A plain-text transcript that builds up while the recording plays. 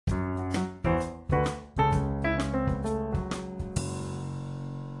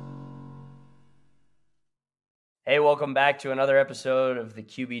Hey, welcome back to another episode of the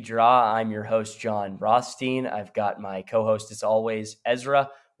QB Draw. I'm your host, John Rothstein. I've got my co-host, as always, Ezra.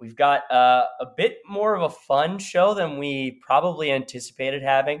 We've got a bit more of a fun show than we probably anticipated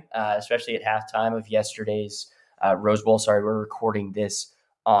having, especially at halftime of yesterday's Rose Bowl. Sorry, we're recording this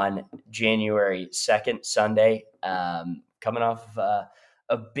on January 2nd, Sunday, coming off of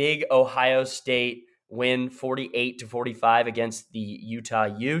a big Ohio State win, 48-45 against the Utah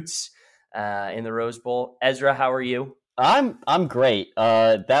Utes in the Rose Bowl. Ezra, how are you? I'm great.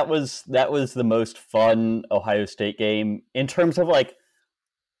 That was the most fun Ohio State game in terms of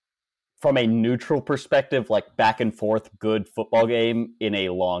from a neutral perspective, like back and forth good football game in a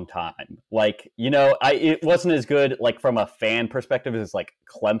long time. It wasn't as good like from a fan perspective as like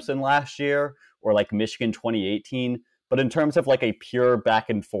Clemson last year or like Michigan 2018. But in terms of like a pure back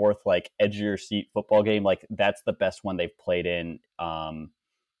and forth, like edge of your seat football game, like that's the best one they've played in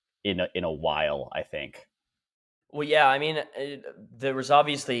a while, I think. Well, yeah, I mean, there was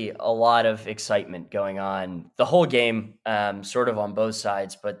obviously a lot of excitement going on the whole game, sort of on both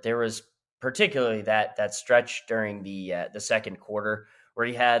sides, but there was particularly that stretch during the second quarter where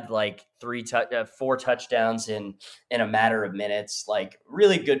he had like four touchdowns in a matter of minutes, like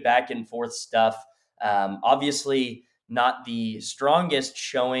really good back and forth stuff. Obviously, not the strongest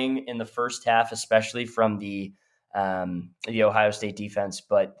showing in the first half, especially from the Ohio State defense,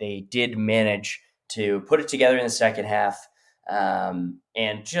 but they did manage to put it together in the second half, and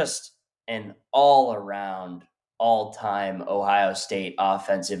just an all-around, all-time Ohio State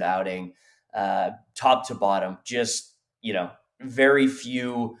offensive outing, top to bottom. Just, very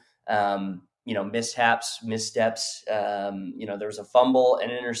few, missteps. There was a fumble, an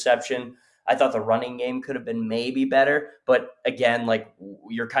interception. I thought the running game could have been maybe better, but again, like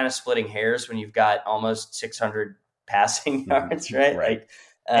you're kind of splitting hairs when you've got almost 600 passing yards, right? Right.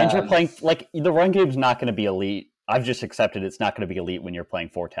 And you're playing like the run game's not going to be elite. I've just accepted it's not going to be elite when you're playing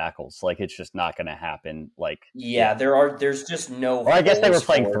four tackles. Like it's just not going to happen. There's just no. Or I guess they were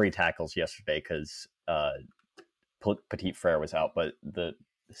playing three tackles yesterday because Petit Frere was out, but the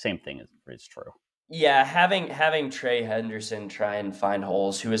same thing is true. Yeah, having Trey Henderson try and find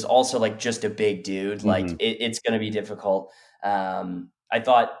holes, who is also like just a big dude, like it's going to be difficult. I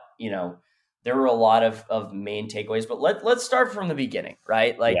thought, there were a lot of main takeaways, but let's start from the beginning,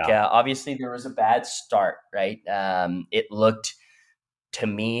 right? Obviously there was a bad start, right? It looked to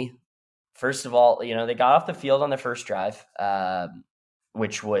me, first of all, they got off the field on the first drive,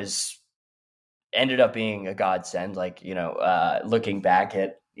 which ended up being a godsend. Looking back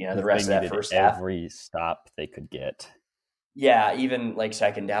at, the rest of that first half, every stop they could get. Yeah, even like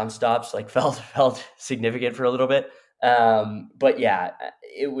second down stops, like felt significant for a little bit. But yeah,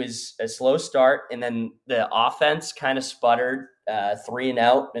 it was a slow start, and then the offense kind of sputtered, 3 and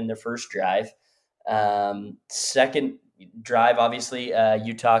out in the first drive. Second drive, obviously,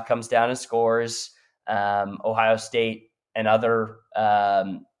 Utah comes down and scores. Ohio State, another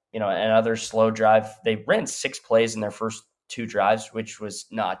slow drive. They ran 6 plays in their first 2 drives, which was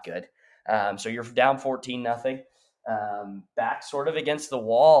not good. So you're down 14-0. Back sort of against the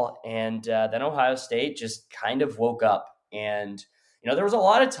wall, and then Ohio State just kind of woke up. And there was a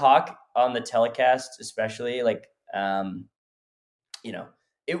lot of talk on the telecast, especially it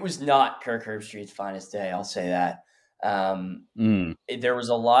was not Kirk Herbstreit's finest day, I'll say that. There was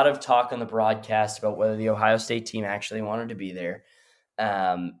a lot of talk on the broadcast about whether the Ohio State team actually wanted to be there,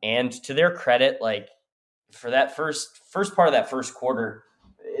 and to their credit, like for that first part of that first quarter,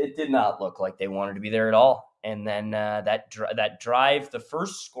 it did not look like they wanted to be there at all. And then that drive, the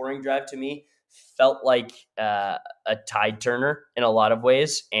first scoring drive, to me felt like a tide turner in a lot of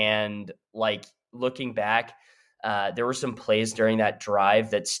ways. And like looking back, there were some plays during that drive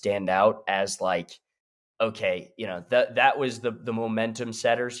that stand out as like, okay, that was the momentum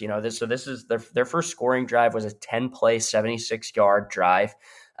setters. This is their first scoring drive was a 10-play, 76-yard drive,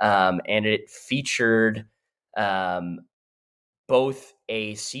 and it featured both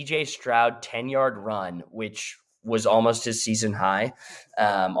a CJ Stroud 10-yard run, which was almost his season high,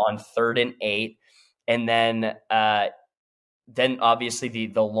 on 3rd and 8. And then obviously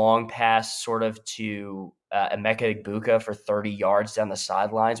the long pass sort of to Emeka Egbuka for 30 yards down the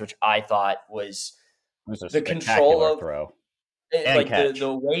sidelines, which I thought was the control of throw. Like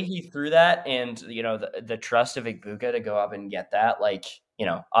the way he threw that, and the trust of Egbuka to go up and get that,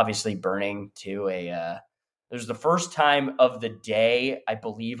 obviously burning to a it was the first time of the day, I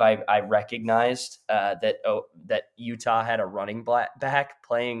believe I recognized that Utah had a running back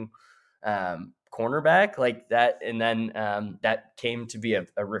playing cornerback like that. And then that came to be a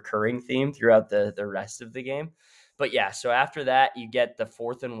recurring theme throughout the rest of the game. But yeah, so after that, you get the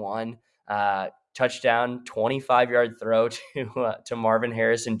 4th and 1. touchdown, 25-yard throw to Marvin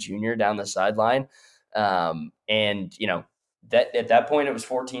Harrison Jr. down the sideline. And, that at that point it was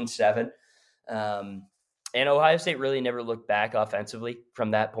 14-7. And Ohio State really never looked back offensively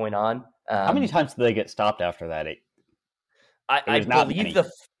from that point on. How many times did they get stopped after that? I believe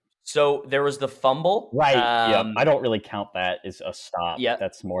so there was the fumble. Right. I don't really count that as a stop. Yeah.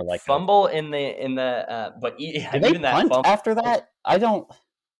 That's more like fumble in the but did they punt after that? I don't.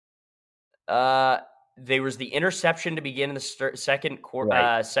 There was the interception to begin the second quarter,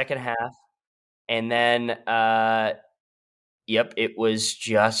 right. Second half, and then it was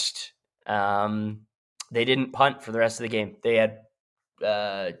just they didn't punt for the rest of the game. They had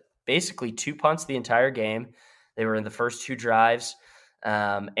basically 2 punts the entire game. They were in the first 2 drives.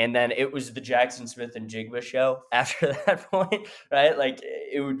 And then it was the Jackson Smith and Jigba show after that point, right? Like,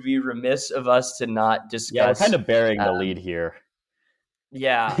 it would be remiss of us to not discuss. Yeah, we're kind of bearing the lead here.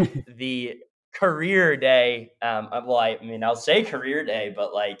 Yeah, the career day. I'll say career day,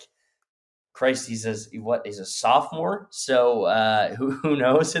 but like, Christ, he's a sophomore. So who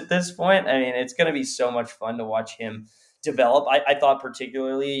knows at this point? I mean, it's going to be so much fun to watch him develop. I thought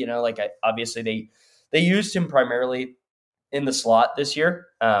particularly, obviously they used him primarily in the slot this year.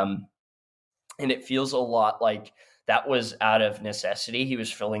 And it feels a lot like that was out of necessity. He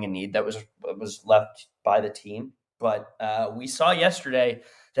was filling a need that was left by the team. But we saw yesterday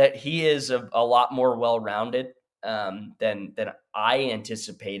that he is a lot more well-rounded than I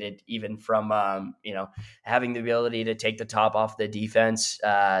anticipated, even from, having the ability to take the top off the defense,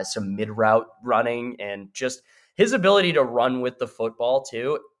 some mid-route running, and just his ability to run with the football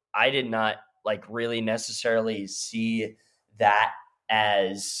too. I did not really necessarily see that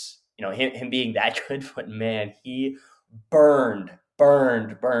as him being that good, but man, he burned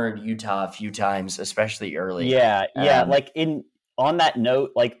Utah a few times, especially early. Yeah. On that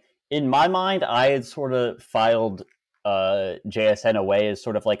note, in my mind, I had sort of filed JSN away as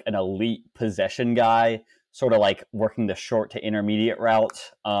sort of like an elite possession guy, sort of like working the short to intermediate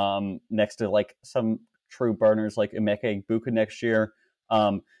route, next to like some true burners like Emeka Egbuka next year.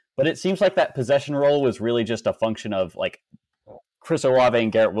 But it seems like that possession role was really just a function of like Chris Olave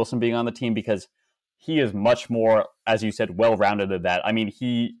and Garrett Wilson being on the team, because he is much more, as you said, well-rounded than that. I mean,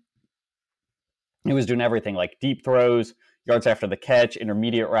 he was doing everything, like deep throws, yards after the catch,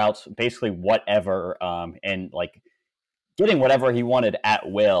 intermediate routes, basically whatever, and like getting whatever he wanted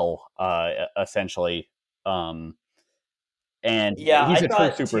at will, essentially. And he's a true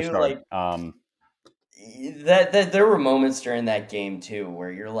superstar. That there were moments during that game too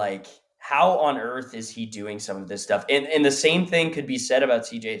where you're like, how on earth is he doing some of this stuff? And the same thing could be said about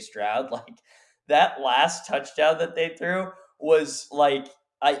CJ Stroud. Like, that last touchdown that they threw was like,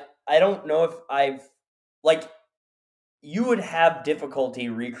 I don't know if you would have difficulty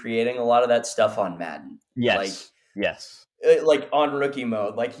recreating a lot of that stuff on Madden. Yes. Like on rookie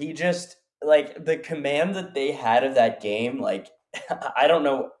mode. Like, he just, like, the command that they had of that game, like, I don't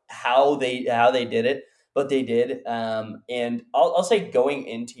know how they did it, but they did. And I'll say, going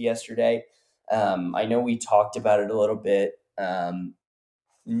into yesterday, I know we talked about it a little bit.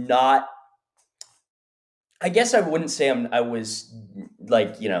 I guess I wouldn't say I was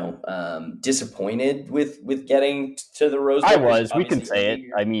like, disappointed with getting to the Rose Bowl. I was. We can say it.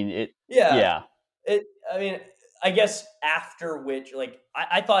 I mean, it. Yeah. I guess after which, like,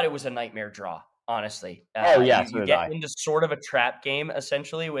 I thought it was a nightmare draw, honestly. You get into sort of a trap game,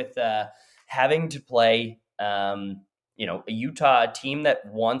 essentially, with having to play, a Utah team that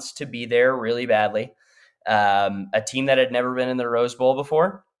wants to be there really badly, a team that had never been in the Rose Bowl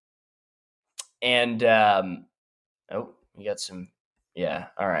before. And, you got some, yeah.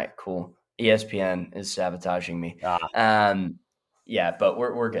 All right, cool. ESPN is sabotaging me. Yeah, but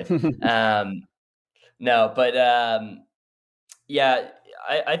we're good. No, but,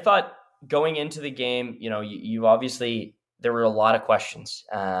 I thought going into the game, you obviously, there were a lot of questions,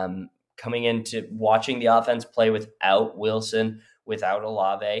 coming into watching the offense play without Wilson, without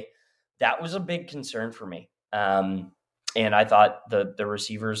Olave. That was a big concern for me. And I thought the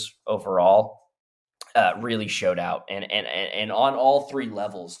receivers overall really showed out, and on all three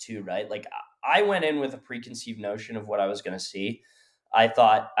levels too, right? Like, I went in with a preconceived notion of what I was going to see. I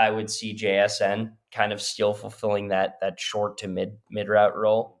thought I would see JSN kind of still fulfilling that short to mid route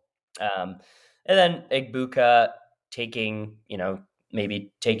role. And then Egbuka taking,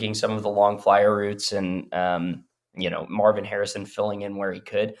 maybe taking some of the long flyer routes, and, Marvin Harrison filling in where he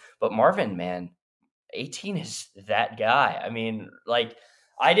could. But Marvin, man, 18 is that guy. I mean, like,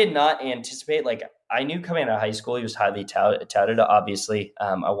 I did not anticipate, like, I knew coming out of high school he was highly touted. Obviously,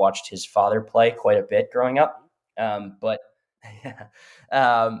 I watched his father play quite a bit growing up. But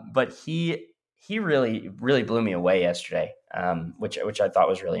he he really, really blew me away yesterday, which I thought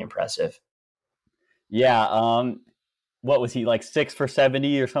was really impressive. Yeah, what was he, like 6 for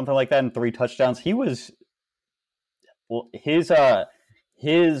 70 or something like that, and 3 touchdowns? He was well, his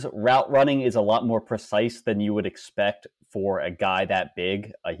route running is a lot more precise than you would expect for a guy that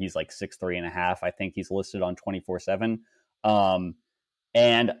big. He's like 6'3.5". I think he's listed on 24/7.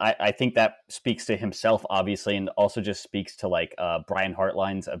 And I think that speaks to himself, obviously, and also just speaks to like Brian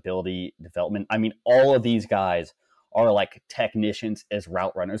Hartline's ability development. I mean, all of these guys are like technicians as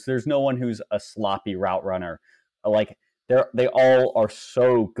route runners. There's no one who's a sloppy route runner. Like they all are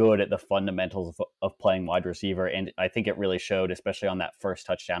so good at the fundamentals of playing wide receiver, and I think it really showed, especially on that first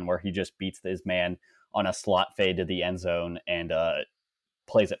touchdown where he just beats his man on a slot fade to the end zone and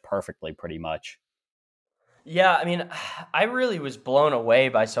plays it perfectly, pretty much. Yeah, I mean, I really was blown away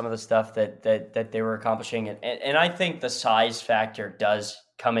by some of the stuff that they were accomplishing, and I think the size factor does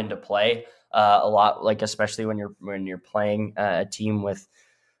come into play a lot, like especially when you're playing a team with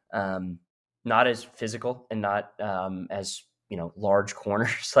um, not as physical and not as large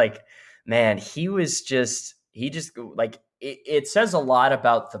corners. Like, man, he just like it says a lot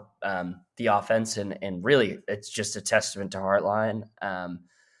about the offense, and really it's just a testament to Hartline.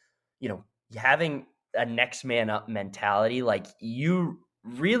 You know, having a next man up mentality, like you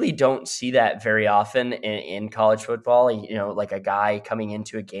really don't see that very often in college football. Like a guy coming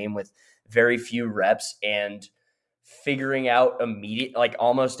into a game with very few reps and figuring out like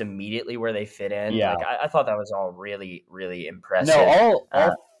almost immediately where they fit in. Yeah. Like I thought that was all really, really impressive. No,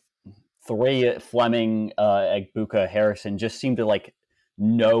 all three, Fleming, Egbuka, Harrison, just seemed to like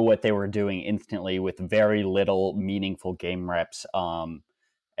know what they were doing instantly with very little meaningful game reps.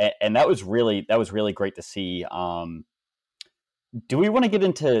 And that was really great to see. Do we want to get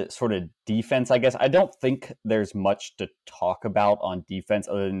into sort of defense? I guess I don't think there's much to talk about on defense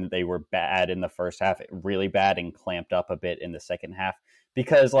other than they were bad in the first half, really bad, and clamped up a bit in the second half.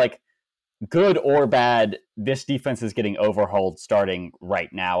 Because like, good or bad, this defense is getting overhauled starting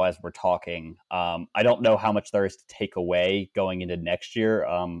right now as we're talking. I don't know how much there is to take away going into next year.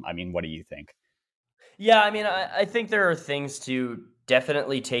 I mean, what do you think? Yeah, I mean, I think there are things to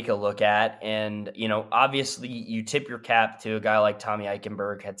definitely take a look at. And, obviously you tip your cap to a guy like Tommy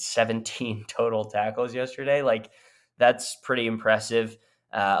Eichenberg, had 17 total tackles yesterday. Like, that's pretty impressive.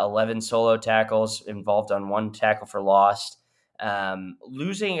 11 solo tackles, involved on 1 tackle for loss.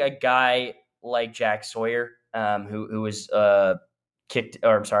 Losing a guy like Jack Sawyer, who was was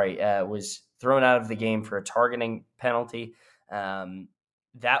thrown out of the game for a targeting penalty.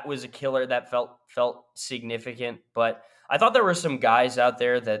 That was a killer. That felt significant. But I thought there were some guys out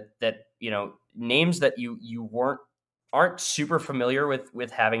there that names that you aren't super familiar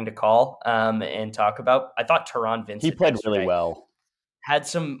with having to call and talk about. I thought Teron Vincent, he played really well. Had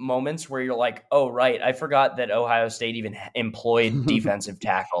some moments where you're like, oh, right, I forgot that Ohio State even employed defensive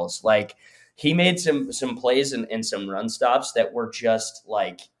tackles. Like, he made some plays and some run stops that were just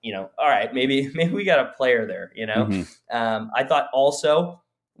like, all right, maybe we got a player there, Mm-hmm. I thought also,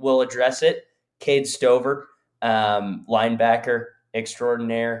 we'll address it, Cade Stover, linebacker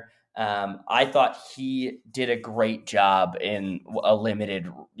extraordinaire. I thought he did a great job in a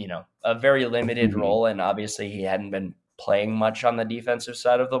very limited mm-hmm. role, and obviously he hadn't been playing much on the defensive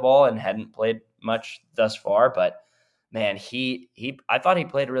side of the ball and hadn't played much thus far. But man, I thought he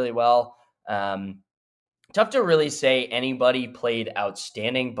played really well. Tough to really say anybody played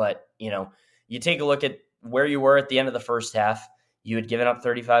outstanding, but you take a look at where you were at the end of the first half. You had given up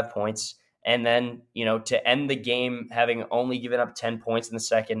 35 points, and then to end the game having only given up 10 points in the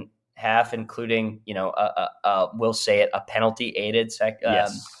second half, including we'll say it, a penalty aided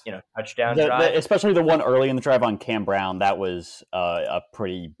touchdown drive, especially the one early in the drive on Cam Brown. That was a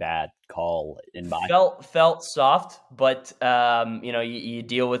pretty bad call in my felt soft, but you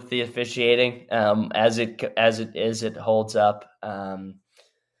deal with the officiating as it holds up. I mean,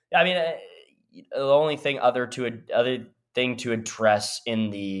 the only thing other thing to address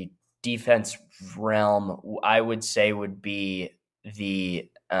in the defense realm, I would say, would be the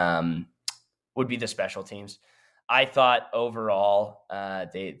special teams. I thought overall,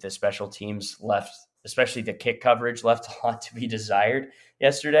 the special teams left, especially the kick coverage, left a lot to be desired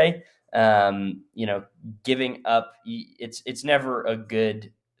yesterday. Giving up, it's never a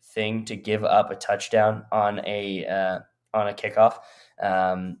good thing to give up a touchdown on a kickoff.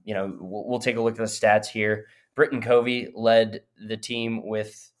 We'll take a look at the stats here. Britton Covey led the team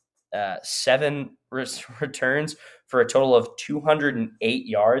with 7 returns for a total of 208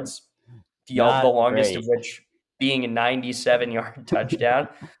 yards, the longest of which being a 97-yard touchdown.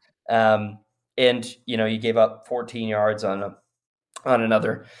 And you gave up 14 yards on on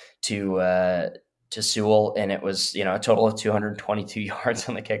another to Sewell, and it was a total of 222 yards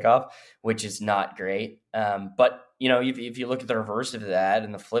on the kickoff, which is not great. But if you look at the reverse of that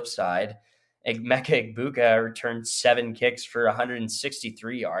and the flip side, Emeka Egbuka returned 7 kicks for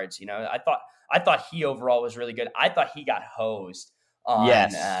 163 yards. I thought he overall was really good. I thought he got hosed on.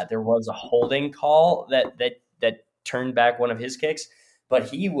 Yes. There was a holding call that turned back one of his kicks, but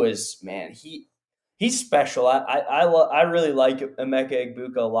he was, man, he's special. I really like Emeka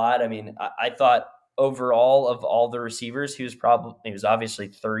Egbuka a lot. I mean, I thought overall of all the receivers, he was obviously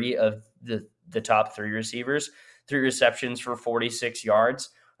 3 of the top 3 receivers, 3 receptions for 46 yards.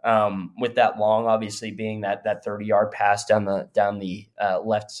 With that long, obviously being that 30-yard pass down the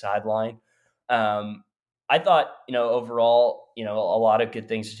left sideline. I thought, overall, a lot of good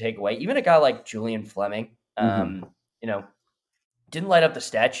things to take away. Even a guy like Julian Fleming, didn't light up the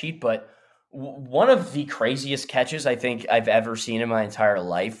stat sheet, but one of the craziest catches I think I've ever seen in my entire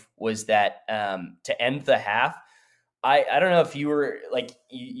life was that to end the half. I don't know if you were like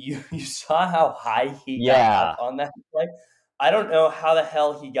you saw how high he got up on that play. I don't know how the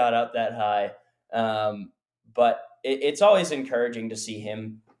hell he got up that high, but it's always encouraging to see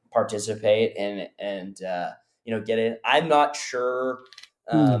him participate and get in. I'm not sure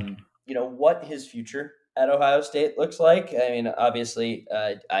what his future at Ohio State looks like. I mean, obviously,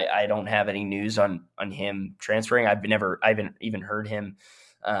 I don't have any news on him transferring. I haven't even heard him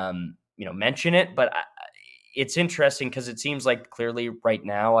mention it, but it's interesting because it seems like clearly right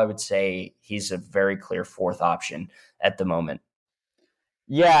now I would say he's a very clear 4th option at the moment.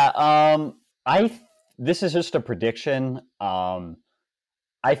 Yeah, this is just a prediction.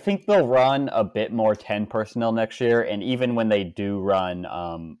 I think they'll run a bit more 10 personnel next year, and even when they do run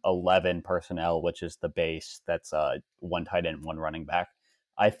 11 personnel, which is the base, that's 1 tight end, 1 running back,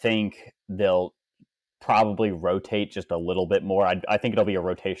 I think they'll probably rotate just a little bit more. I think it'll be a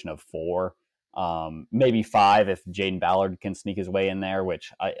rotation of 4, maybe 5 if Jaden Ballard can sneak his way in there,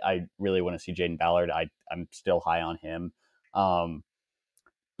 which I really want to see Jaden Ballard. I'm still high on him.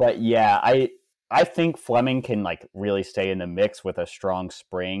 But yeah, I think Fleming can really stay in the mix with a strong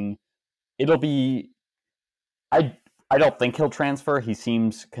spring. It'll be I don't think he'll transfer. He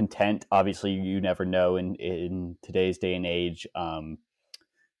seems content. Obviously, you never know in today's day and age.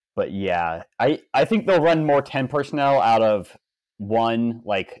 But yeah, I think they'll run more 10 personnel out of 1.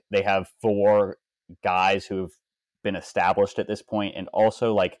 They have 4 guys who have been established at this point, and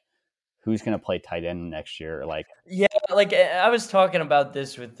also who's going to play tight end next year? Yeah, I was talking about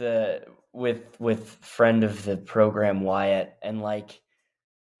this with friend of the program Wyatt, and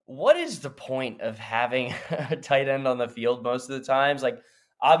what is the point of having a tight end on the field most of the times?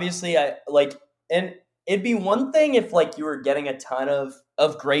 Obviously, and it'd be one thing if you were getting a ton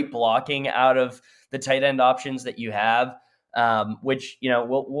of great blocking out of the tight end options that you have, which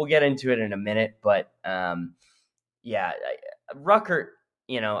we'll get into it in a minute, but yeah, Ruckert.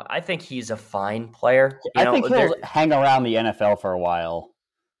 I think he's a fine player. I think he'll hang around the NFL for a while.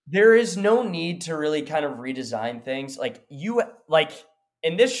 There is no need to really kind of redesign things.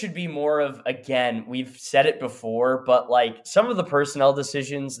 And this should be more of, again, we've said it before, but some of the personnel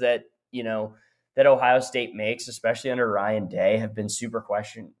decisions that Ohio State makes, especially under Ryan Day, have been super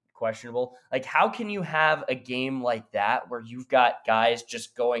questionable. How can you have a game like that where you've got guys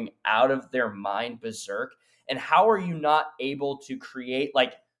just going out of their mind berserk? And how are you not able to create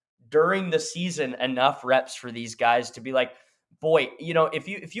during the season enough reps for these guys to be boy,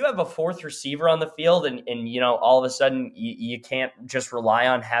 if you have a 4th receiver on the field and all of a sudden you can't just rely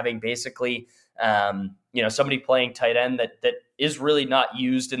on having basically somebody playing tight end that is really not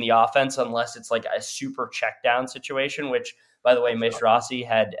used in the offense unless it's a super check down situation, which by the way, Mish Rossi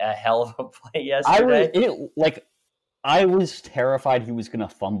had a hell of a play yesterday. I was terrified he was going to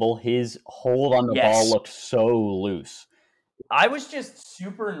fumble. His hold on the ball looked so loose. I was just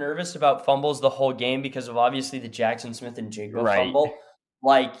super nervous about fumbles the whole game because of obviously the Jackson Smith and Jigba fumble,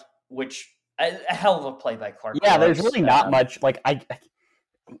 which a hell of a play by Clark. Yeah, Phillips. There's really not much. I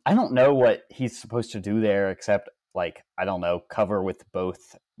don't know what he's supposed to do there except I don't know, cover with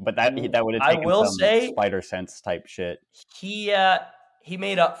both. But that would have taken some spider sense type shit. He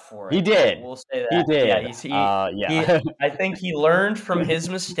made up for it. He did. We'll say that. He did. Yeah, I think he learned from his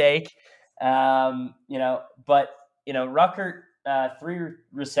mistake. But Ruckert, 3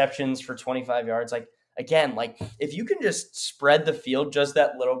 receptions for 25 yards. Again, if you can just spread the field just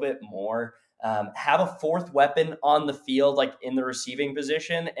that little bit more, have a 4th weapon on the field, in the receiving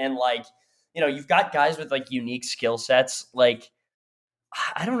position, and you've got guys with unique skill sets.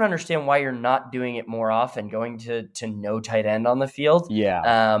 I don't understand why you're not doing it more often, going to no tight end on the field.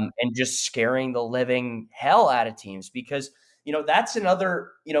 Yeah. And just scaring the living hell out of teams because, that's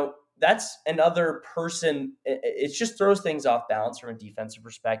another person. It just throws things off balance from a defensive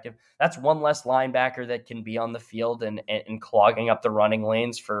perspective. That's one less linebacker that can be on the field and clogging up the running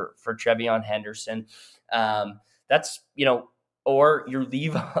lanes for Trevion Henderson. That's, or you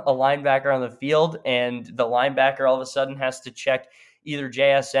leave a linebacker on the field and the linebacker all of a sudden has to check either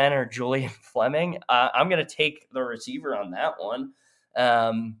JSN or Julian Fleming. I'm going to take the receiver on that one.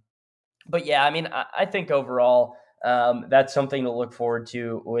 But yeah, I think overall, that's something to look forward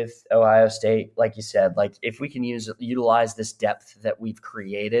to with Ohio State. Like you said, like if we can utilize this depth that we've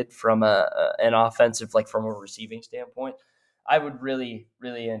created from an offensive, like from a receiving standpoint, I would really,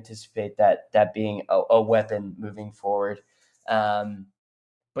 really anticipate that being a weapon moving forward.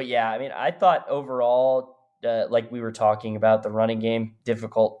 But yeah, I thought overall, like we were talking about, the running game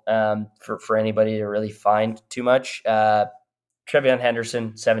difficult for anybody to really find too much. Trevion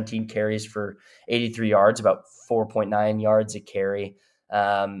Henderson, 17 carries for 83 yards, about 4.9 yards a carry.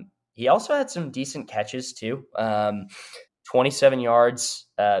 He also had some decent catches too. 27 yards,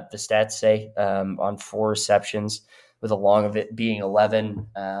 the stats say, on 4 receptions, with a long of it being 11.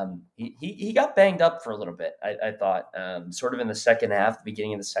 He got banged up for a little bit, I thought. Sort of in the second half, the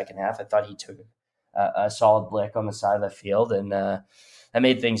beginning of the second half, I thought he took a solid blick on the side of the field, and that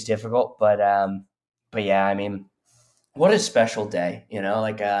made things difficult. But yeah, what a special day,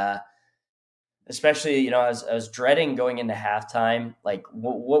 especially, I was dreading going into halftime. Like,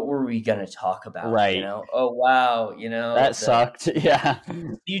 what were we going to talk about? Right. Oh, wow. That sucked. Yeah.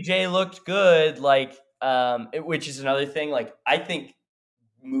 DJ looked good. Like, which is another thing. Like, I think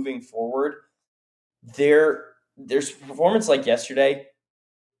moving forward, there's performance like yesterday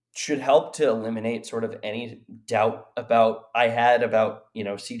should help to eliminate sort of any doubt I had about,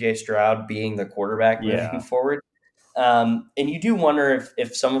 CJ Stroud being the quarterback moving forward. And you do wonder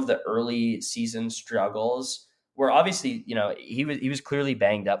if some of the early season struggles were obviously, he was clearly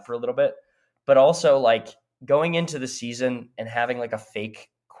banged up for a little bit, but also like going into the season and having like a fake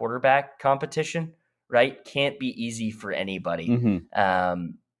quarterback competition, right, can't be easy for anybody.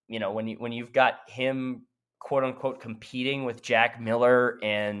 Mm-hmm. When you've got him, quote unquote, competing with Jack Miller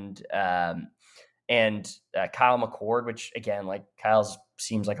and Kyle McCord, which again, like Kyle's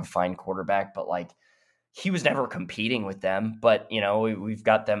seems like a fine quarterback, but like, he was never competing with them, but we've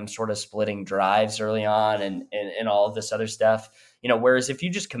got them sort of splitting drives early on and all of this other stuff, whereas if you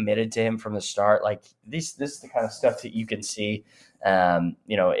just committed to him from the start, like this is the kind of stuff that you can see, as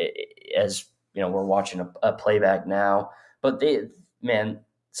we're watching a playback now, but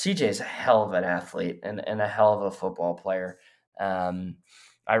CJ is a hell of an athlete and a hell of a football player.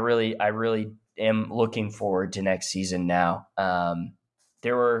 I really am looking forward to next season now.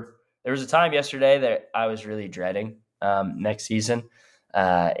 There was a time yesterday that I was really dreading next season,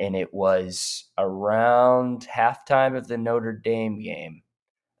 and it was around halftime of the Notre Dame game,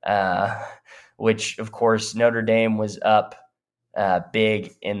 which, of course, Notre Dame was up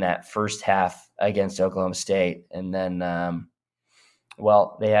big in that first half against Oklahoma State, and then,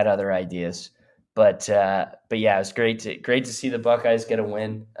 they had other ideas. But yeah, it was great to see the Buckeyes get a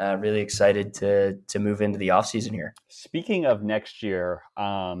win. Really excited to move into the offseason here. Speaking of next year,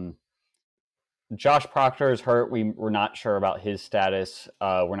 Josh Proctor is hurt. We're not sure about his status.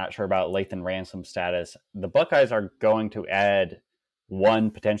 We're not sure about Lathan Ransom's status. The Buckeyes are going to add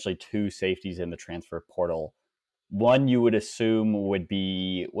 1, potentially 2 safeties in the transfer portal. One you would assume would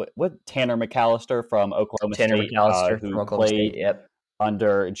be what Tanner McAllister from Oklahoma State, who played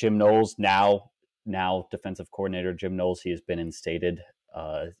under Jim Knowles, now defensive coordinator Jim Knowles. He has been instated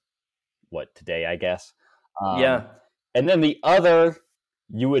today, I guess. Yeah. And then the other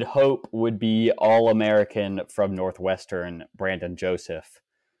you would hope would be All-American from Northwestern, Brandon Joseph,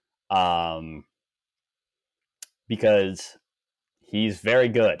 because he's very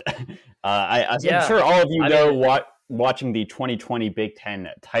good. I'm sure all of you know, watching the 2020 Big Ten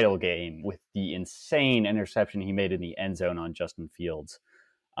title game with the insane interception he made in the end zone on Justin Fields.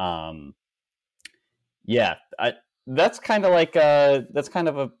 That's kind of like a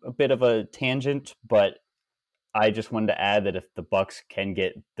bit of a tangent, but I just wanted to add that if the Bucks can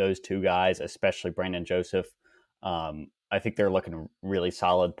get those 2 guys, especially Brandon Joseph, I think they're looking really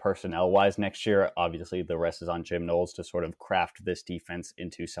solid personnel-wise next year. Obviously, the rest is on Jim Knowles to sort of craft this defense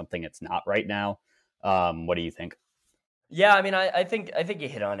into something it's not right now. What do you think? Yeah, I think you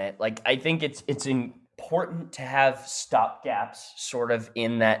hit on it. Like, I think it's important to have stopgaps sort of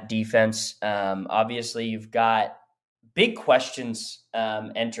in that defense. Obviously, you've got big questions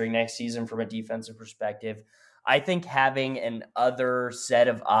entering next season from a defensive perspective. I think having an other set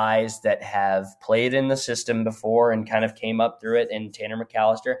of eyes that have played in the system before and kind of came up through it, and Tanner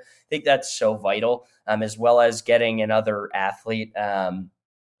McAllister, I think that's so vital, as well as getting another athlete, and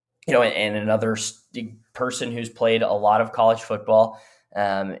another person who's played a lot of college football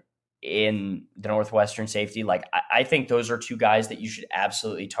in the Northwestern safety. Like, I think those are two guys that you should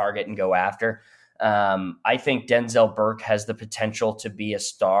absolutely target and go after. I think Denzel Burke has the potential to be a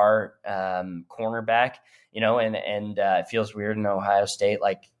star cornerback, and it feels weird in Ohio State,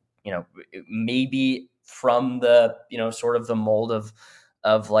 like, maybe from the, sort of the mold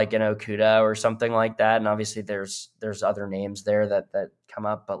of like an Okuda or something like that. And obviously there's other names there that come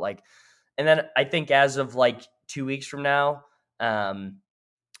up, but like, and then I think as of like 2 weeks from now,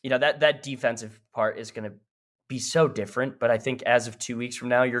 that defensive part is going to be so different. But I think as of 2 weeks from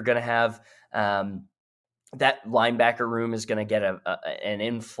now, you're going to have that linebacker room is going to get an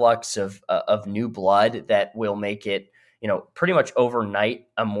influx of new blood that will make it, pretty much overnight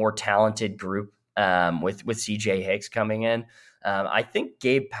a more talented group with CJ Hicks coming in. I think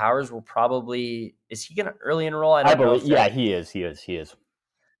Gabe Powers will probably, is he going to early enroll? I believe, yeah, he is.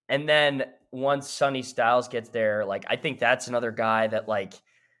 And then once Sonny Styles gets there, like, I think that's another guy that like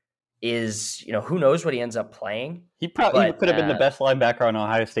is, who knows what he ends up playing. He probably could have been the best linebacker on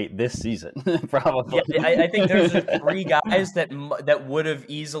Ohio State this season, probably. Yeah, I think there's three guys that would have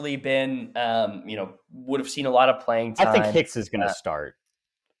easily been, would have seen a lot of playing time. I think Hicks is going to start.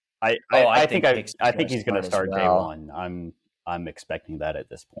 I think he's going to start day one. I'm expecting that at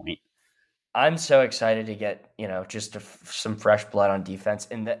this point. I'm so excited to get, just some fresh blood on defense.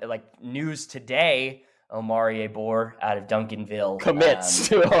 And news today, Omari Abor out of Duncanville commits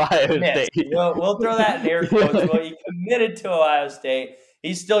to Ohio State. We'll throw that in air quotes. Well, he committed to Ohio State.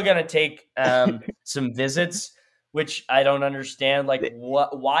 He's still going to take some visits, which I don't understand. Like,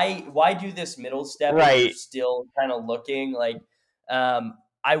 why do this middle step? Right. Still kind of looking like.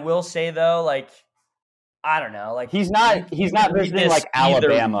 I will say though, like, I don't know, like he's not visiting like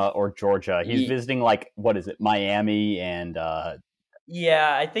Alabama or Georgia. He's visiting like, what is it, Miami and.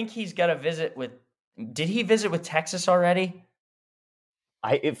 Yeah, I think he's got to visit with. Did he visit with Texas already?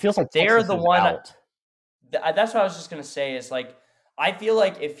 It feels like they're Texas the is one. Out. That's what I was just gonna say. Is like, I feel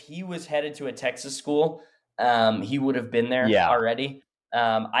like if he was headed to a Texas school, he would have been there already.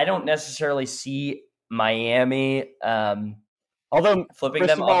 I don't necessarily see Miami. Although flipping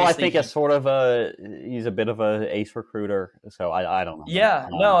them, I think it's sort of he's a bit of a ace recruiter, so I don't know. Yeah,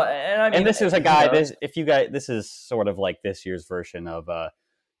 no, and I mean, and this is a guy. This is sort of like this year's version of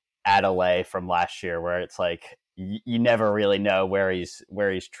Adelaide from last year, where it's like you never really know where he's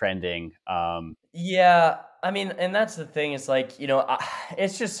trending. Yeah, I mean, and that's the thing. It's like,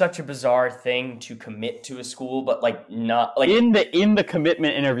 it's just such a bizarre thing to commit to a school, but like not like in the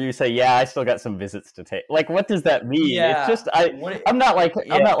commitment interview, say, yeah, I still got some visits to take. Like, what does that mean? Yeah, it's just I'm not like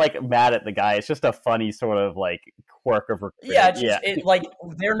mad at the guy. It's just a funny sort of like quirk of recruiting. Yeah, like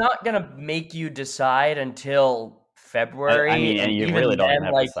they're not gonna make you decide until February. I mean, and you really don't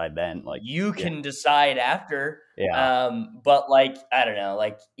have to decide then. Like, you can decide after. Yeah. But like, I don't know.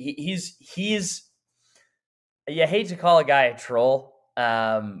 Like he's. You hate to call a guy a troll.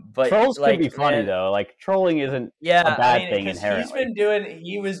 But trolls can be funny though. Like, trolling isn't a bad thing inherently.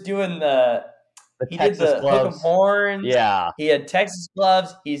 He was doing the Texas did the gloves. hook 'em horns. Yeah. He had Texas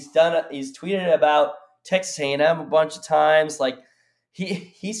gloves. He's tweeted about Texas A&M a bunch of times. Like,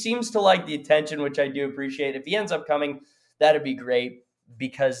 he seems to like the attention, which I do appreciate. If he ends up coming, that'd be great,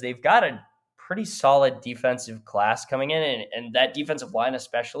 because they've got a pretty solid defensive class coming in, and that defensive line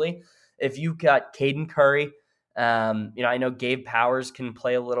especially. If you've got Caden Curry, I know Gabe Powers can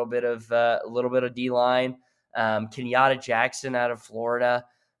play a little bit of D-line. Kenyatta Jackson out of Florida.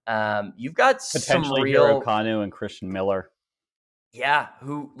 You've got potentially some real Hero Kanu and Christian Miller. Yeah,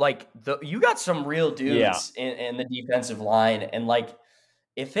 you got some real dudes in the defensive line, and like,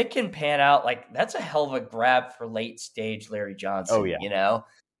 if it can pan out, like, that's a hell of a grab for late stage Larry Johnson. Oh yeah,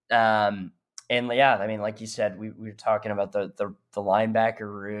 and yeah, I mean, like you said, we were talking about the linebacker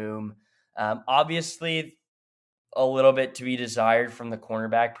room. Obviously, a little bit to be desired from the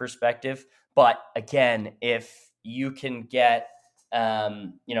cornerback perspective, but again, if you can get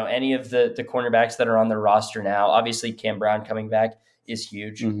any of the cornerbacks that are on the roster now, obviously Cam Brown coming back is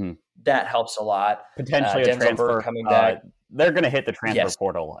huge. Mm-hmm. That helps a lot. Potentially a transfer coming back. They're going to hit the transfer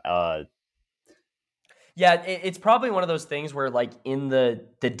portal. Yeah, it's probably one of those things where, like, in the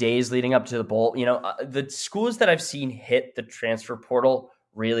days leading up to the bowl, the schools that I've seen hit the transfer portal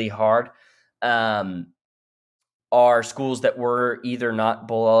really hard are schools that were either not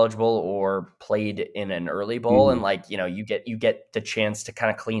bowl eligible or played in an early bowl. Mm-hmm. And like, you get the chance to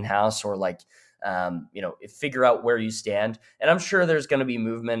kind of clean house, or like, figure out where you stand. And I'm sure there's going to be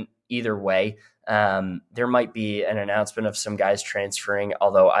movement either way. There might be an announcement of some guys transferring,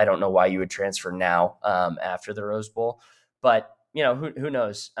 although I don't know why you would transfer now after the Rose Bowl. But, who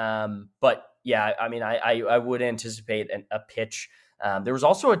knows? But yeah, I mean, I would anticipate a pitch. There was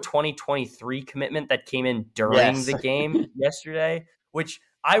also a 2023 commitment that came in during the game yesterday, which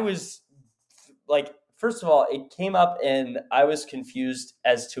I was like, first of all, it came up and I was confused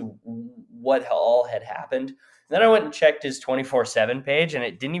as to what all had happened. And then I went and checked his 24/7 page, and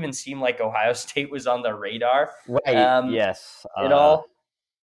it didn't even seem like Ohio State was on the radar. Right. Yes. At all.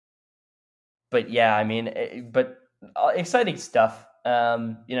 But yeah, I mean, exciting stuff.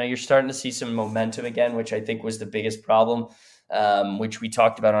 You're starting to see some momentum again, which I think was the biggest problem, which we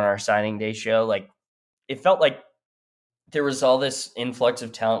talked about on our signing day show. Like, it felt like there was all this influx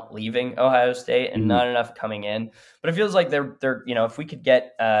of talent leaving Ohio State and not enough coming in. But it feels like they're if we could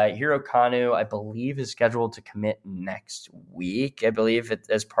get Hiro Kanu, I believe is scheduled to commit next week. I believe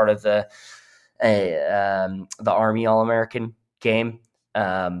as part of the Army All-American game.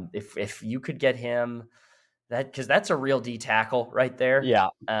 If you could get him, because that's a real D tackle right there. Yeah.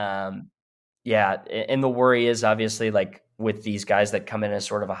 Yeah. And the worry is obviously like with these guys that come in as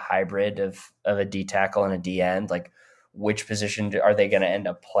sort of a hybrid of a D tackle and a D end, like which position are they going to end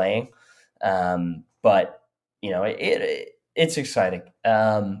up playing? But it's exciting.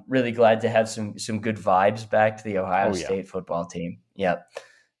 Really glad to have some good vibes back to the Ohio State football team. Yep.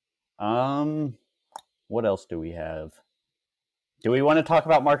 What else do we have? Do we want to talk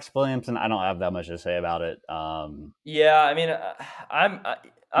about Marcus Williamson? I don't have that much to say about it. Yeah, I mean, I'm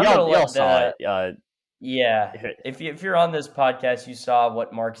gonna let saw it. Yeah, if you're on this podcast, you saw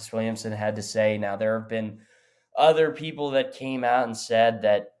what Marcus Williamson had to say. Now there have been other people that came out and said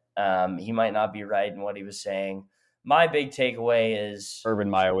that he might not be right in what he was saying. My big takeaway is Urban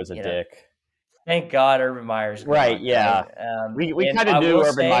Meyer was a dick. Thank God Urban Meyer's gone, right. Yeah, right? We kind of knew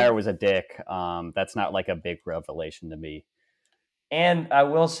Urban Meyer was a dick. That's not like a big revelation to me. And I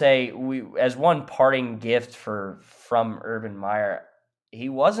will say, as one parting gift from Urban Meyer, he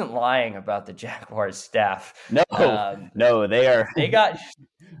wasn't lying about the Jaguars staff. No, they got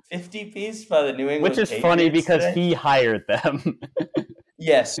 50 pieces by the New England which is Patriots funny because today. He hired them.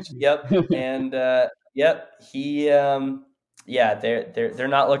 Yes. Yep. And yep. He. They're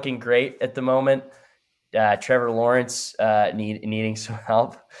not looking great at the moment. Trevor Lawrence needing some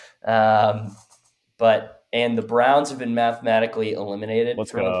help, and the Browns have been mathematically eliminated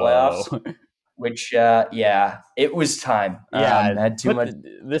from the playoffs. Which, it was time. Had too much.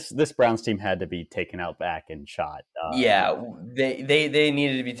 This Browns team had to be taken out back and shot. They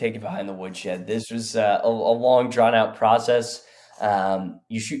needed to be taken behind the woodshed. This was a long, drawn out process.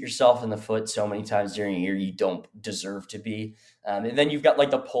 You shoot yourself in the foot so many times during a year you don't deserve to be. And then you've got like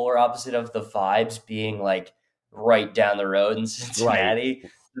the polar opposite of the vibes being like right down the road in Cincinnati.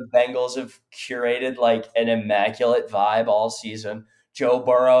 Right. The Bengals have curated like an immaculate vibe all season. Joe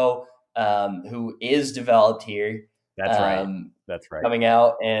Burrow, who is developed here. That's right. Coming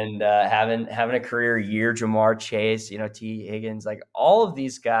out and having a career year. Jamar Chase, T. Higgins, like all of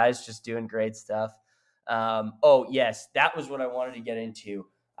these guys just doing great stuff. Yes, that was what I wanted to get into.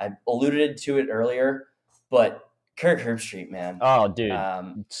 I alluded to it earlier, but Kirk Herbstreit, man. Oh, dude.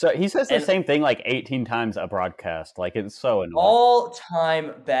 So he says the same thing like 18 times a broadcast. Like it's so annoying.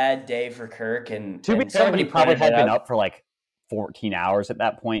 All-time bad day for Kirk. And somebody probably had been up for like 14 hours at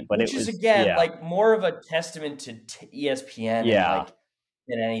that point, but which is again like more of a testament to ESPN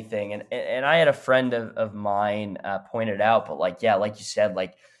than anything. And I had a friend of mine pointed out, but like you said,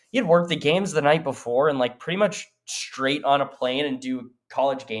 like he'd work the games the night before and like pretty much straight on a plane and do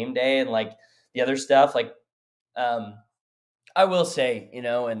College Game Day and like the other stuff. Like, I will say,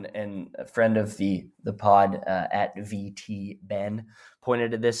 and a friend of the pod at VT Ben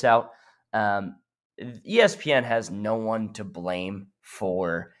pointed this out. ESPN has no one to blame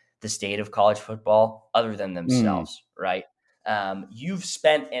for the state of college football other than themselves, right? You've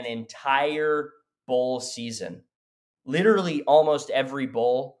spent an entire bowl season, literally almost every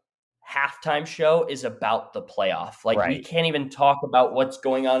bowl halftime show is about the playoff. Like we can't even talk about what's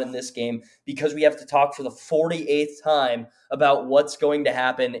going on in this game because we have to talk for the 48th time about what's going to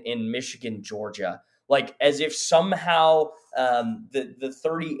happen in Michigan, Georgia. Like as if somehow the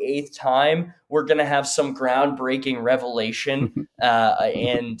 38th time we're going to have some groundbreaking revelation.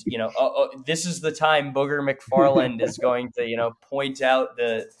 And, this is the time Booger McFarland is going to, point out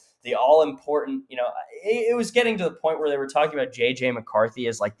the all-important, it was getting to the point where they were talking about J.J. McCarthy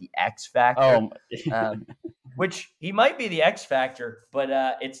as like the X factor, which he might be the X factor, but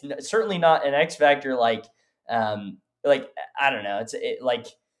it's certainly not an X factor like I don't know.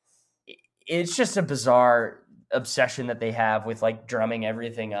 it's just a bizarre obsession that they have with like drumming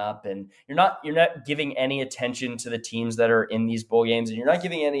everything up, and you're not giving any attention to the teams that are in these bowl games, and you're not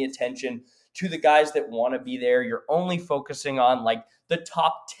giving any attention to the guys that want to be there. You're only focusing on like the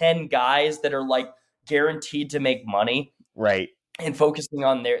top 10 guys that are like guaranteed to make money, right? And focusing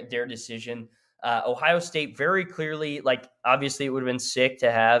on their decision. Ohio State very clearly, like obviously it would have been sick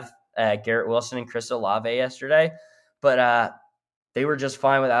to have Garrett Wilson and Chris Olave yesterday, but they were just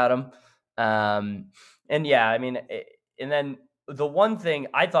fine without him. And yeah, I mean, and then the one thing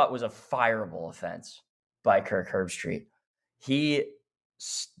I thought was a fireable offense by Kirk Herbstreit. He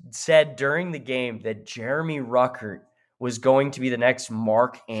said during the game that Jeremy Ruckert was going to be the next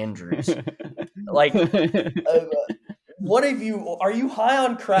Mark Andrews. Like, what have you? Are you high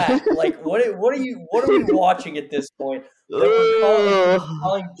on crack? Like, what are we watching at this point? That we're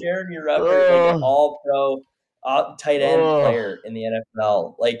calling Jeremy Ruckert like an all-pro tight end player in the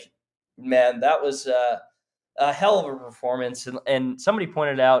NFL. Like, man, that was a hell of a performance. And somebody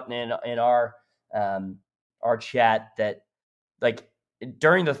pointed out in our chat that like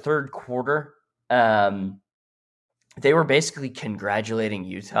during the third quarter, they were basically congratulating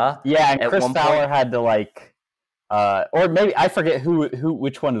Utah. Yeah, and Chris Fowler had to like, or maybe I forget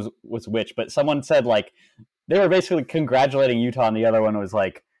which one was which, but someone said like they were basically congratulating Utah, and the other one was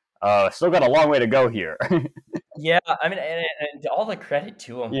like, still got a long way to go here. Yeah, I mean, and all the credit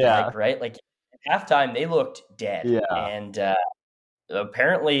to them, yeah, like, right? Like at halftime, they looked dead, yeah, and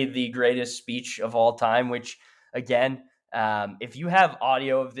apparently the greatest speech of all time. Which again, if you have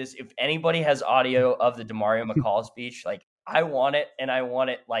audio of this, if anybody has audio of the Demario McCall speech, like I want it, and I want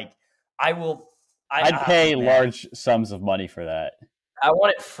it like I will. I'd pay large sums of money for that. I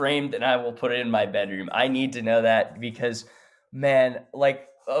want it framed, and I will put it in my bedroom. I need to know that because, man, like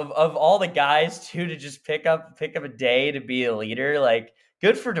of all the guys too, to just pick up a day to be a leader, like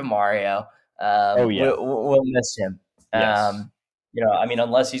good for Demario. Oh yeah, we'll miss him. Yes. You know, I mean,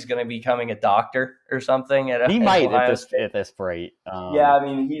 unless he's going to be becoming a doctor or something. He might at this rate. Yeah, I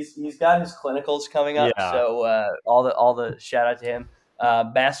mean, he's got his clinicals coming up, yeah. So all the shout out to him.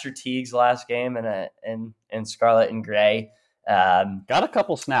 Master Teague's last game and Scarlet and Gray got a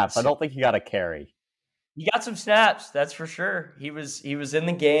couple snaps. I don't think he got a carry. He got some snaps, that's for sure. He was in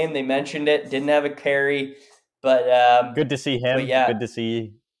the game. They mentioned it. Didn't have a carry, but good to see him. Yeah, good to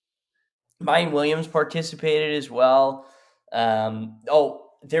see. Mine Williams participated as well.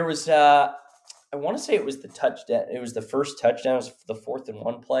 There was I want to say it was the touchdown. It was the first touchdown. It was the 4th and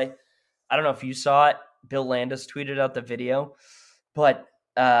 1 play. I don't know if you saw it. Bill Landis tweeted out the video, but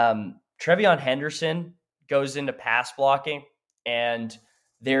Trevion Henderson goes into pass blocking, and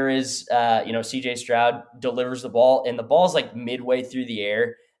there is CJ Stroud delivers the ball, and the ball's like midway through the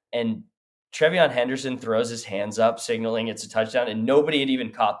air, and Trevion Henderson throws his hands up, signaling it's a touchdown, and nobody had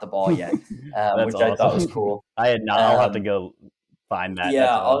even caught the ball yet, which awesome. I thought was cool. I had not. I'll have to go find that.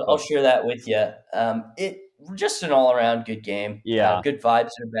 Yeah, I'll share that with you. It just an all around good game. Yeah, good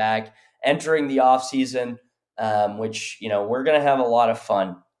vibes are back. Entering the off season, which we're gonna have a lot of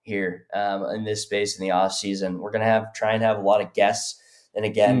fun here in this space in the off season. We're gonna try and have a lot of guests. And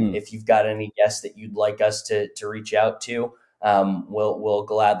again, if you've got any guests that you'd like us to reach out to, we'll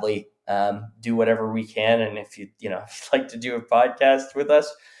gladly do whatever we can. And if you'd like to do a podcast with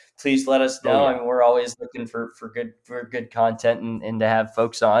us, please let us know. I mean, we're always looking for good content and to have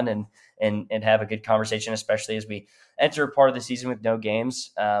folks on and have a good conversation, especially as we enter a part of the season with no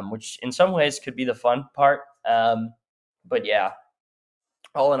games, which in some ways could be the fun part. But yeah,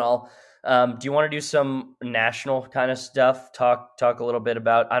 all in all, do you want to do some national kind of stuff? Talk a little bit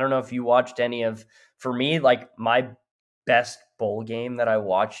about, I don't know if you watched any of, for me, like my best bowl game that I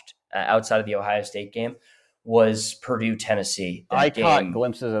watched outside of the Ohio State game was Purdue, Tennessee. I caught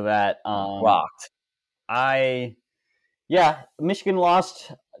glimpses of that. Rocked. Michigan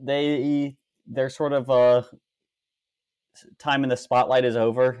lost. Their sort of time in the spotlight is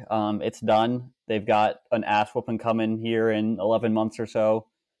over. It's done. They've got an ass whooping coming here in 11 months or so.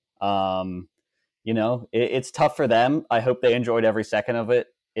 It's tough for them. I hope they enjoyed every second of it.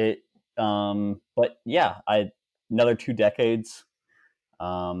 But yeah, another 2 decades.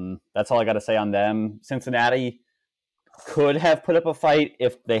 That's all I got to say on them. Cincinnati could have put up a fight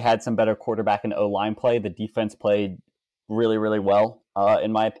if they had some better quarterback and O-line play. The defense played really, really well,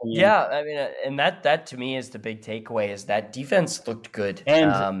 in my opinion. Yeah, I mean, and that to me is the big takeaway, is that defense looked good.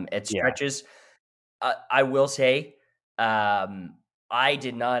 And at stretches, I will say, I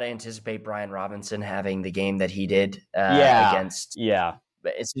did not anticipate Brian Robinson having the game that he did against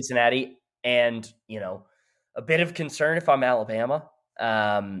Cincinnati. And, a bit of concern if I'm Alabama,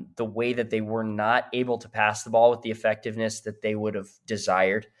 the way that they were not able to pass the ball with the effectiveness that they would have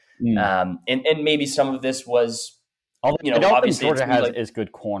desired. Mm. And maybe some of this was, Although you I know, don't think obviously it Georgia seemed has like, as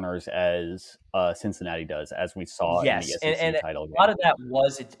good corners as Cincinnati does, as we saw in the yes. And SEC a title lot game. of that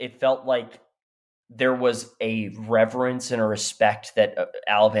was, it felt like there was a reverence and a respect that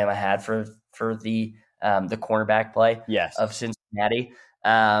Alabama had for the cornerback play Yes. of Cincinnati.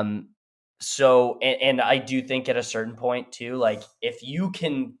 So, and I do think at a certain point too, like if you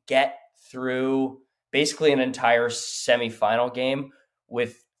can get through basically an entire semifinal game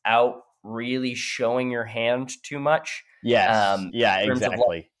without really showing your hand too much, Yes. Yeah, in terms of like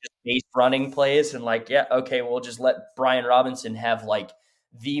exactly. just base running plays and like, yeah, okay, we'll just let Brian Robinson have like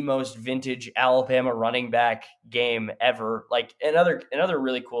the most vintage Alabama running back game ever. Like another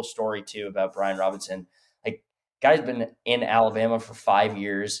really cool story too about Brian Robinson. Like, guy's been in Alabama for 5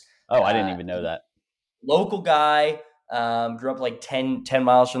 years. Oh, I didn't even know that. Local guy, grew up like 10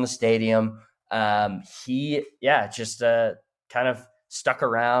 miles from the stadium. He, yeah, just kind of stuck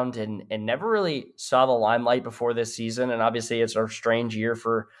around and never really saw the limelight before this season. And obviously, it's a strange year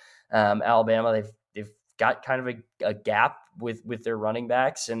for Alabama. They've got kind of a gap with their running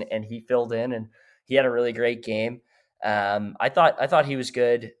backs, and he filled in, and he had a really great game. I thought he was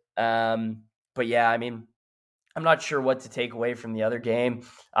good. But yeah, I mean, I'm not sure what to take away from the other game.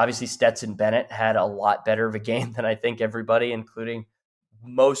 Obviously, Stetson Bennett had a lot better of a game than I think everybody, including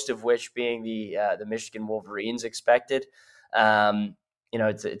most of which being the Michigan Wolverines, expected. You know,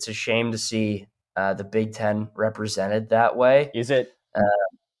 it's a shame to see the Big Ten represented that way. Is it? Uh,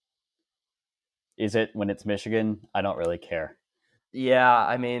 Is it when it's Michigan? I don't really care. yeah,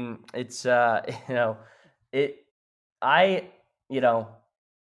 I mean, it's you know, it. I you know,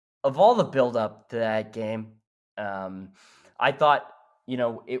 of all the build up to that game, um, I thought, you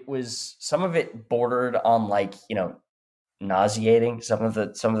know, it was, some of it bordered on like, you know, nauseating, some of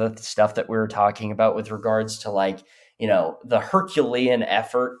the stuff that we were talking about with regards to like, you know, the Herculean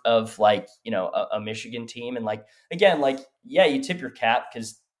effort of like, you know, a Michigan team. And like, again, like, yeah, you tip your cap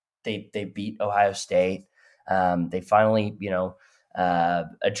because they beat Ohio State. They finally, you know,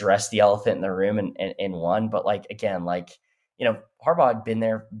 addressed the elephant in the room and won. But like, again, like, you know, Harbaugh had been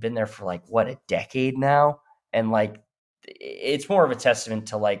there for like what, a decade now, and like it's more of a testament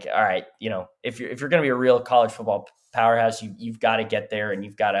to like, all right, you know, if you're going to be a real college football powerhouse, you've got to get there and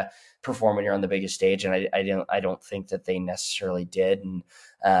you've got to perform when you're on the biggest stage. And I don't think that they necessarily did. And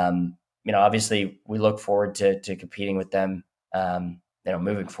you know, obviously we look forward to competing with them, you know,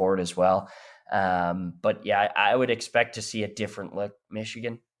 moving forward as well. But yeah, I would expect to see a different look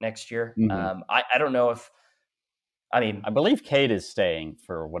Michigan next year. Mm-hmm. I don't know if, I mean, I believe Cade is staying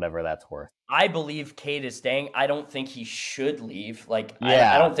for whatever that's worth. I believe Cade is staying. I don't think he should leave. Like, I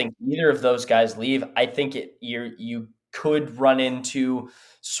Yeah. don't think either of those guys leave. I think you could run into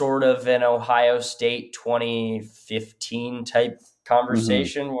sort of an Ohio State 2015 type Mm-hmm.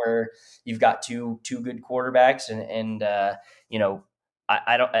 conversation where you've got two good quarterbacks, and you know,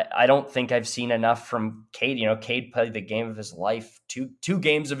 I don't think I've seen enough from Cade. You know, Cade played the game of his life, two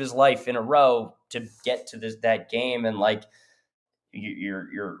games of his life in a row to get to that game, and like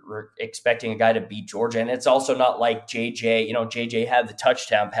you're expecting a guy to beat Georgia, and it's also not like JJ. You know, JJ had the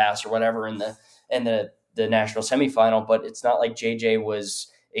touchdown pass or whatever in the national semifinal, but it's not like JJ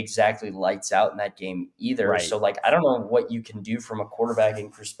was exactly lights out in that game either. Right. So like, I don't know what you can do from a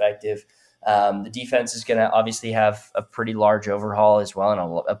quarterbacking perspective. The defense is going to obviously have a pretty large overhaul as well,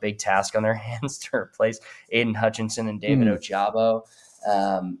 and a big task on their hands to replace Aiden Hutchinson and David Ojabo.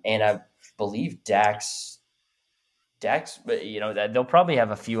 And I believe Dax, but you know that they'll probably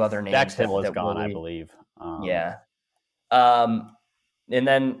have a few other names. Dax Hill is that gone, will I leave. believe. Yeah. And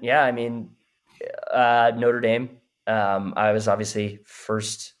then yeah, I mean, Notre Dame. I was obviously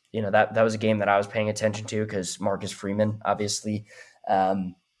first. You know, that was a game that I was paying attention to because Marcus Freeman, obviously,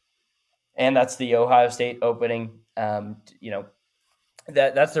 and that's the Ohio State opening. You know,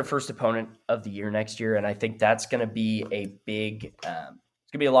 that's their first opponent of the year next year, and I think that's going to be a big.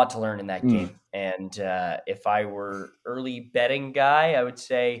 It's going to be a lot to learn in that game. And if I were early betting guy, I would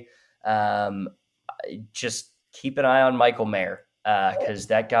say just keep an eye on Michael Mayer because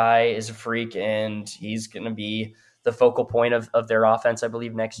that guy is a freak, and he's going to be the focal point of their offense, I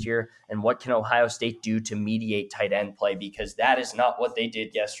believe, next year. And what can Ohio State do to mediate tight end play? Because that is not what they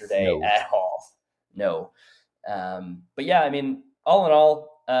did yesterday at all. No. But yeah, I mean, all in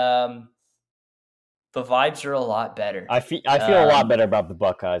all, the vibes are a lot better. I feel a lot better about the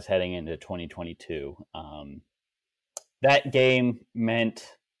Buckeyes heading into 2022. That game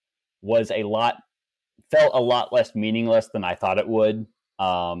felt a lot less meaningless than I thought it would.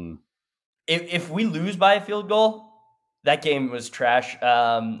 If we lose by a field goal, that game was trash.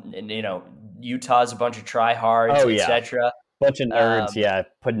 And you know, Utah's a bunch of tryhards, etc. Bunch of nerds,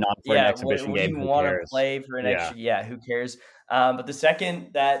 putting on for an Yeah, exhibition what do game. you Who want to cares? play for an Yeah. extra? Yeah, who cares? But the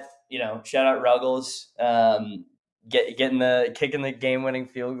second that, shout out Ruggles, kicking the game winning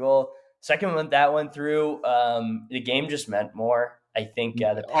field goal. Second one that went through, the game just meant more. I think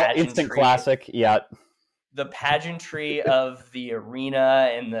the pageantry, instant classic. Yeah, the pageantry of the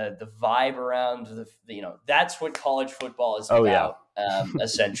arena and the vibe around that's what college football is about.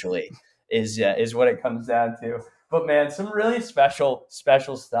 Essentially, is what it comes down to. But man, some really special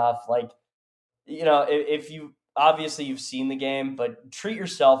stuff. Like, if you obviously you've seen the game, but treat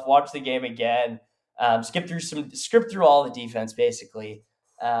yourself, watch the game again, script through all the defense basically,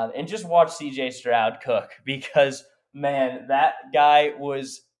 and just watch CJ Stroud cook, because man, that guy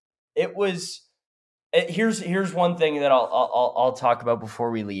was. Here's one thing that I'll talk about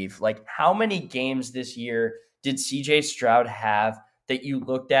before we leave. Like, how many games this year did CJ Stroud have that you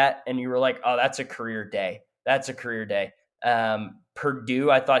looked at and you were like, oh, that's a career day. That's a career day. Purdue,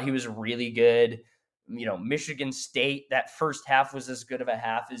 I thought he was really good. Michigan State, that first half was as good of a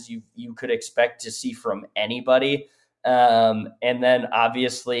half as you could expect to see from anybody. And then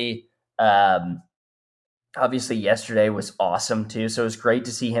obviously yesterday was awesome too. So it was great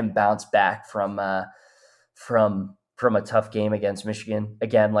to see him bounce back from a tough game against Michigan.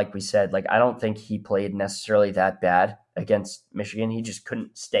 Again, like we said, I don't think he played necessarily that bad against Michigan. He just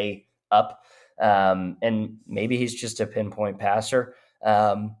couldn't stay up. And maybe he's just a pinpoint passer.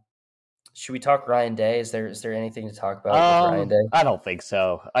 Should we talk Ryan Day? Is there anything to talk about with Ryan Day? I don't think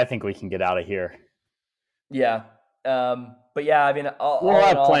so. I think we can get out of here. Yeah. But yeah, I mean, we'll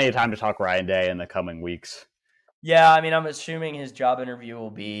have plenty of time to talk Ryan Day in the coming weeks. Yeah, I mean, I'm assuming his job interview will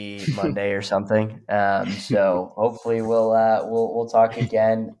be Monday or something. So hopefully we'll talk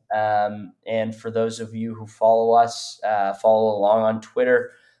again. And for those of you who follow us, follow along on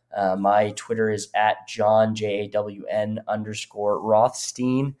Twitter. My Twitter is at John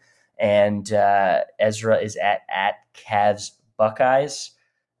JAWN_Rothstein, and Ezra is at Cavs Buckeyes.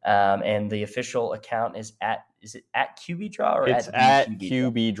 And the official account is at QB Draw or it's at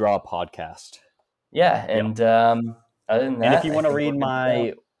QB Draw Podcast. Yeah, and other than that, and if you want to read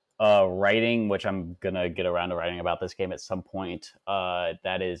my writing, which I'm gonna get around to writing about this game at some point,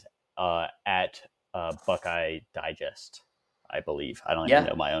 that is at Buckeye Digest, I believe. I don't even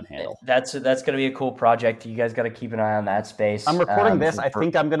know my own handle. That's gonna be a cool project. You guys got to keep an eye on that space. I'm recording this. I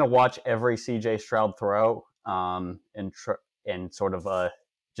think I'm gonna watch every CJ Stroud throw, and sort of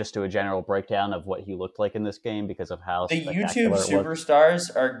just do a general breakdown of what he looked like in this game because of how the YouTube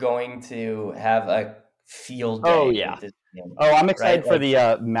superstars are going to have a field day. Oh yeah. I'm excited for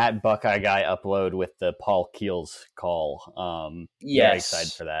the Matt Buckeye guy upload with the Paul Keels call. Yes. Very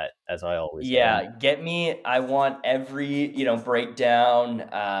excited for that, as I always am. I want every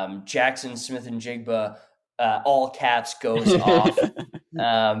breakdown. Jackson Smith and Jigba, all caps goes off.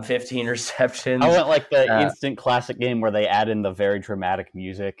 15 receptions. I want the instant classic game where they add in the very dramatic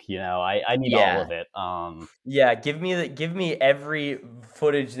music. I need all of it. Give me every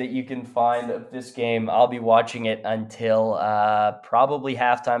footage that you can find of this game. I'll be watching it until probably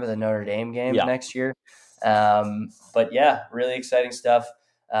halftime of the Notre Dame game next year. But yeah, really exciting stuff.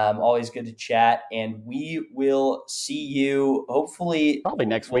 Always good to chat, and we will see you hopefully probably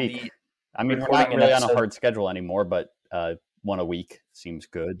next week. I mean, we're not really on a hard schedule anymore, but one a week seems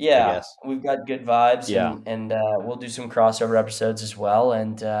good. Yeah, I guess. We've got good vibes, and we'll do some crossover episodes as well.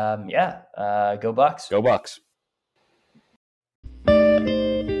 And go Bucks. Go Bucks.